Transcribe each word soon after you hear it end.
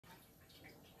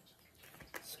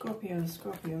Scorpio,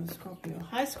 Scorpio, Scorpio.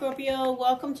 Hi, Scorpio.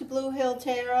 Welcome to Blue Hill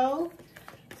Tarot.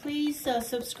 Please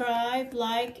subscribe,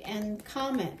 like, and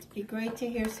comment. It'd be great to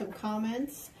hear some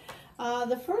comments.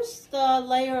 The first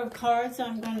layer of cards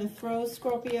I'm going to throw,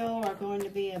 Scorpio, are going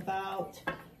to be about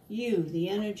you, the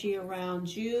energy around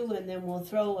you, and then we'll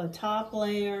throw a top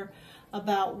layer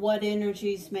about what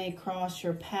energies may cross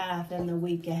your path in the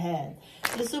week ahead.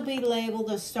 This will be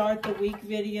labeled a Start the Week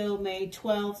video, May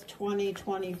 12th,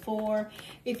 2024.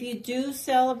 If you do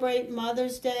celebrate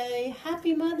Mother's Day,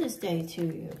 happy Mother's Day to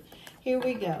you. Here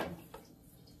we go.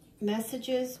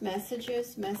 Messages,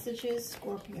 messages, messages.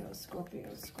 Scorpio,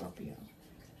 Scorpio, Scorpio.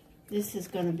 This is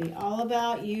going to be all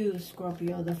about you,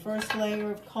 Scorpio. The first layer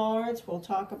of cards, we'll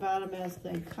talk about them as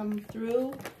they come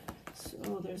through.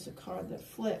 So there's a card that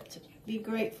flipped. Be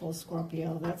grateful,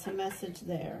 Scorpio. That's a message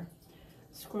there.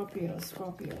 Scorpio,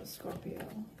 Scorpio, Scorpio.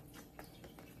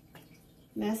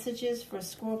 Messages for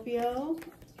Scorpio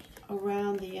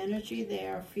around the energy they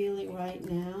are feeling right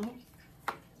now.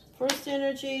 First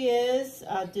energy is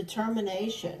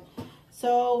determination.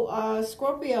 So,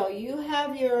 Scorpio, you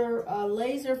have your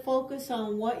laser focus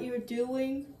on what you're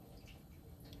doing,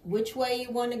 which way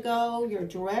you want to go, your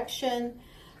direction.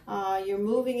 You're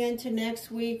moving into next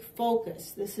week.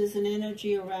 Focus. This is an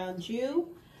energy around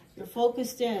you. You're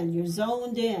focused in. You're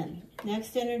zoned in.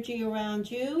 Next energy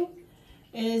around you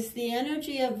is the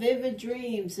energy of vivid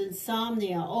dreams,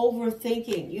 insomnia,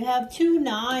 overthinking. You have two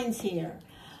nines here.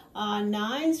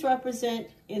 Nines represent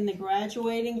in the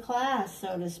graduating class,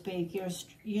 so to speak.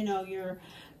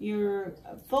 You're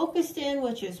focused in,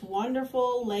 which is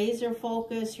wonderful. Laser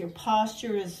focus. Your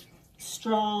posture is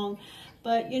strong.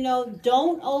 But,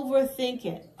 don't overthink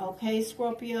it, okay,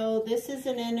 Scorpio? This is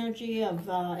an energy of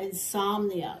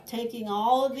insomnia, taking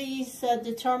all of these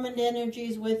determined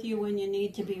energies with you when you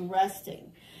need to be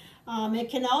resting. It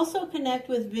can also connect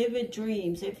with vivid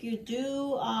dreams. If you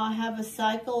do have a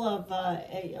cycle of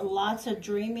lots of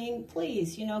dreaming,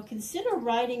 please, consider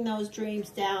writing those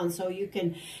dreams down so you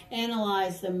can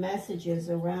analyze the messages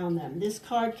around them. This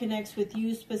card connects with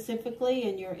you specifically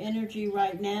and your energy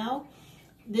right now.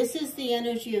 This is the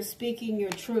energy of speaking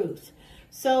your truth.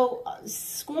 So,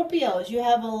 Scorpios, you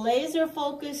have a laser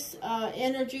focus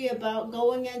energy about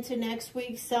going into next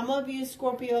week. Some of you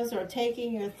Scorpios are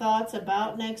taking your thoughts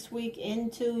about next week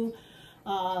into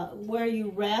where you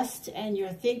rest, and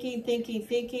you're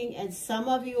thinking, and some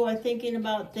of you are thinking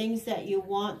about things that you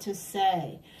want to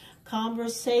say,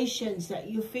 conversations that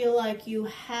you feel like you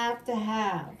have to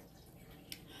have.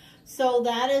 So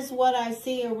that is what I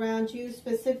see around you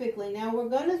specifically. Now we're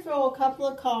going to throw a couple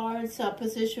of cards,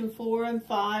 position 4 and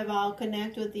 5. I'll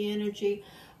connect with the energy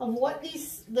of what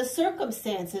the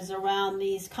circumstances around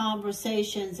these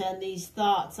conversations and these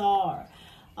thoughts are.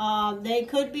 They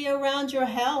could be around your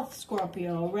health,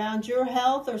 Scorpio, around your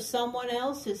health or someone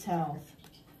else's health.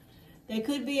 They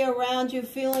could be around you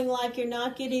feeling like you're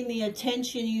not getting the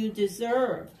attention you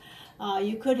deserve.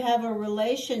 You could have a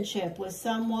relationship with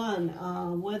someone,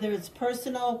 whether it's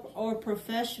personal or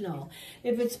professional.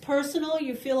 If it's personal,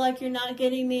 you feel like you're not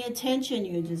getting the attention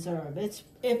you deserve. If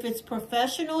it's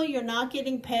professional, you're not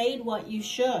getting paid what you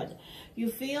should.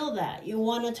 You feel that. You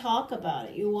want to talk about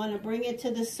it. You want to bring it to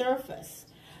the surface.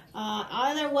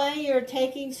 Either way, you're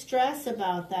taking stress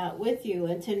about that with you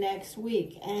into next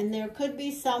week. And there could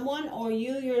be someone or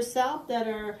you yourself that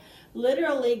are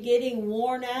literally getting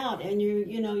worn out, and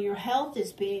your health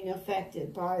is being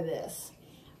affected by this.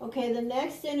 Okay, the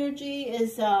next energy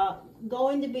is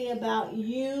going to be about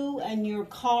you and your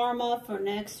karma for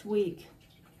next week.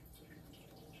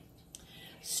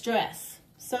 Stress.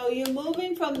 So you're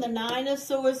moving from the 9 of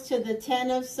Swords to the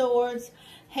 10 of Swords.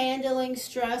 Handling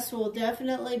stress will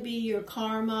definitely be your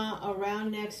karma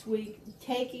around next week.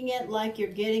 Taking it like you're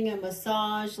getting a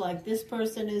massage, like this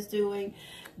person is doing.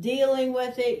 Dealing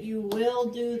with it, you will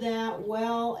do that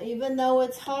well, even though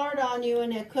it's hard on you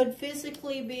and it could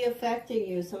physically be affecting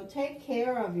you. So take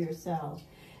care of yourself.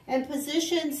 And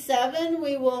position 7,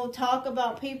 we will talk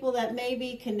about people that may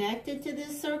be connected to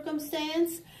this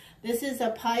circumstance. This is a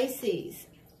Pisces.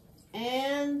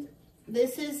 And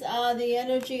this is the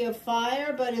energy of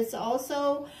fire, but it's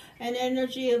also an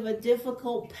energy of a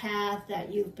difficult path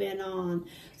that you've been on.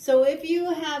 So if you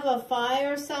have a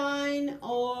fire sign,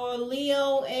 or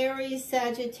Leo, Aries,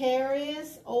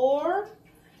 Sagittarius, or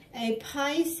a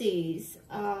Pisces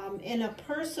in a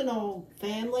personal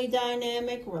family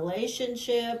dynamic,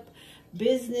 relationship,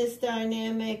 business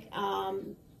dynamic,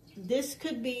 this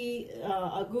could be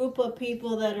a group of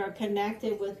people that are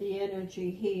connected with the energy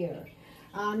here.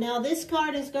 Now, this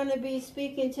card is going to be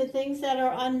speaking to things that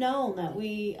are unknown that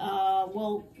we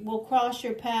will cross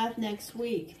your path next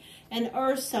week. An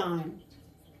earth sign.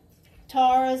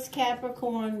 Taurus,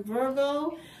 Capricorn,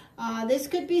 Virgo. This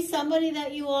could be somebody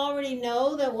that you already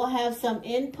know that will have some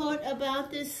input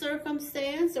about this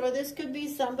circumstance, or this could be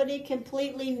somebody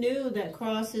completely new that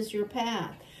crosses your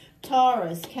path.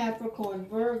 Taurus, Capricorn,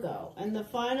 Virgo. And the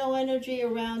final energy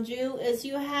around you is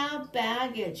you have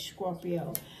baggage,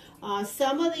 Scorpio.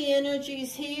 Some of the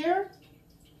energies here,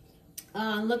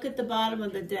 look at the bottom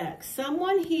of the deck.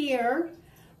 Someone here,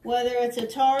 whether it's a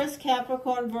Taurus,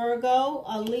 Capricorn, Virgo,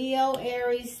 a Leo,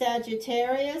 Aries,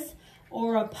 Sagittarius,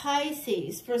 or a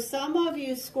Pisces. For some of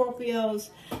you Scorpios,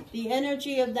 the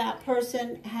energy of that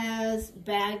person has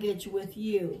baggage with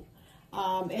you.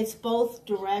 It's both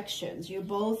directions. You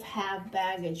both have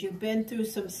baggage. You've been through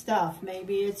some stuff.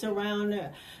 Maybe it's around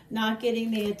not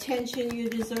getting the attention you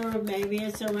deserve. Maybe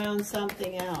it's around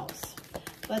something else.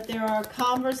 But there are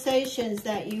conversations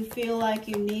that you feel like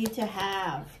you need to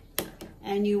have,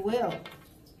 and you will.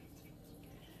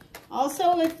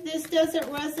 Also, if this doesn't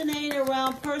resonate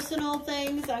around personal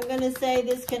things, I'm going to say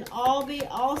this can all be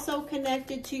also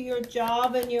connected to your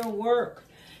job and your work.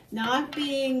 Not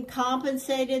being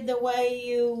compensated the way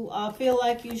you feel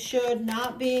like you should,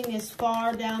 not being as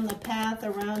far down the path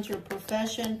around your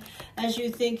profession as you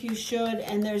think you should,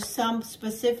 and there's some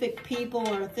specific people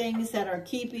or things that are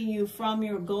keeping you from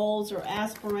your goals or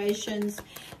aspirations,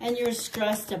 and you're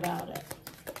stressed about it.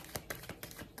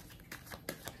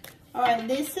 All right,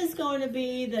 this is going to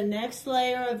be the next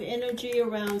layer of energy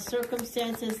around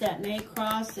circumstances that may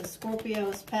cross the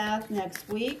Scorpio's path next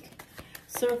week.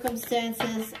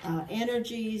 Circumstances,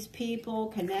 energies, people,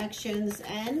 connections,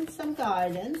 and some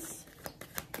guidance.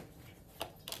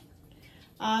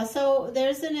 So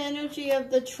there's an energy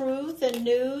of the truth and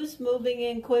news moving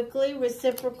in quickly,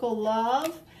 reciprocal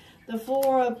love, the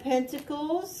Four of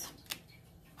Pentacles.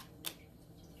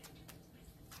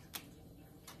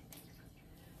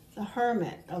 The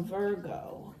Hermit of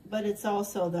Virgo, but it's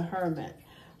also the Hermit.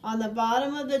 On the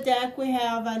bottom of the deck, we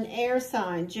have an air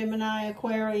sign, Gemini,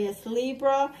 Aquarius,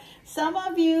 Libra. Some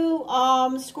of you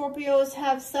Scorpios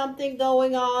have something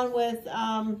going on with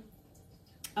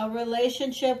a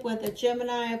relationship with a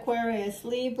Gemini, Aquarius,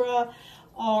 Libra,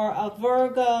 or a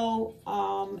Virgo,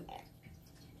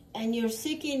 and you're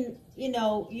seeking, you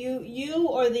know, you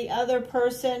or the other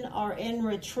person are in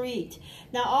retreat.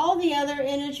 Now, all the other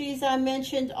energies I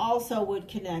mentioned also would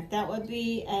connect. That would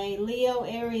be a Leo,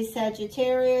 Aries,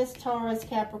 Sagittarius, Taurus,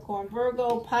 Capricorn,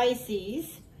 Virgo,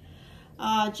 Pisces,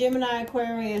 Gemini,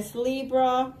 Aquarius,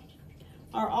 Libra,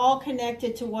 are all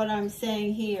connected to what I'm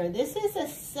saying here. This is a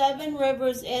Seven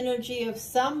Rivers energy of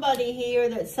somebody here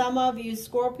that some of you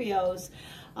Scorpios,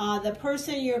 the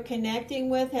person you're connecting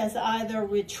with has either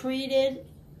retreated,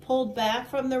 pulled back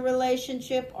from the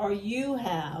relationship, or you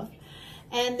have.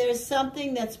 And there's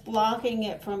something that's blocking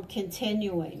it from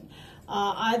continuing.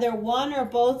 Either one or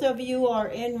both of you are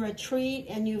in retreat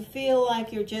and you feel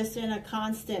like you're just in a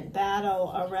constant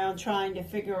battle around trying to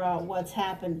figure out what's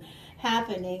happened.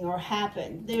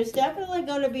 There's definitely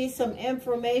going to be some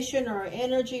information or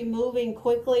energy moving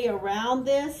quickly around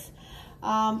this.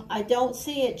 I don't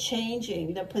see it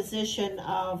changing the position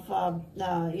of,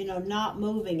 not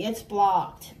moving. It's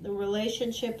blocked. The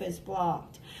relationship is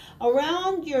blocked.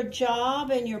 Around your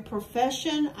job and your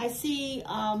profession, I see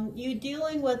you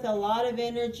dealing with a lot of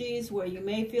energies where you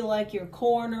may feel like you're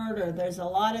cornered, or there's a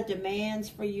lot of demands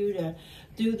for you to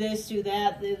do this, do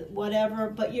that, whatever,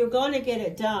 but you're going to get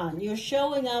it done. You're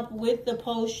showing up with the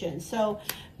potion. So,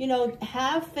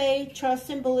 have faith, trust,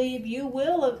 and believe. You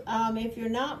will, if you're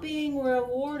not being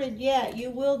rewarded yet, you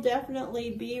will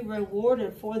definitely be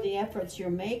rewarded for the efforts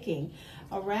you're making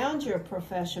around your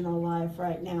professional life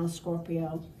right now,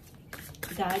 Scorpio.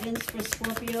 Guidance for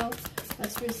Scorpio.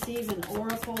 Let's receive an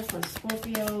oracle for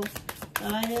Scorpio.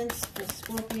 Guidance for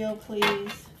Scorpio,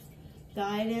 please.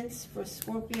 Guidance for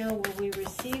Scorpio. Will we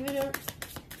receive it or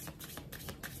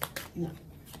no?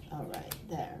 All right,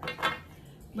 there.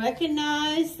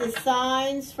 Recognize the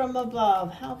signs from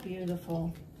above. How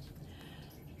beautiful.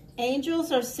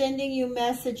 Angels are sending you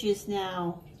messages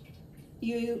now.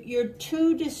 You're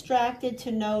too distracted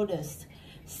to notice.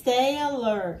 Stay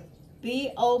alert.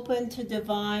 Be open to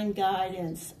divine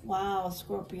guidance. Wow,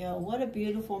 Scorpio, what a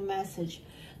beautiful message.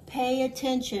 Pay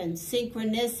attention,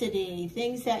 synchronicity,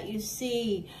 things that you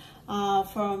see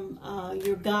from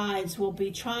your guides will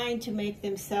be trying to make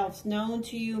themselves known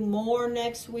to you more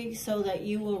next week so that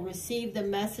you will receive the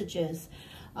messages.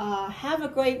 Have a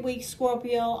great week,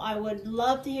 Scorpio. I would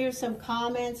love to hear some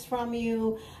comments from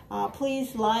you.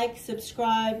 Please like,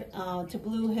 subscribe to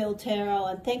Blue Hill Tarot,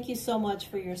 and thank you so much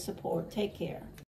for your support. Take care.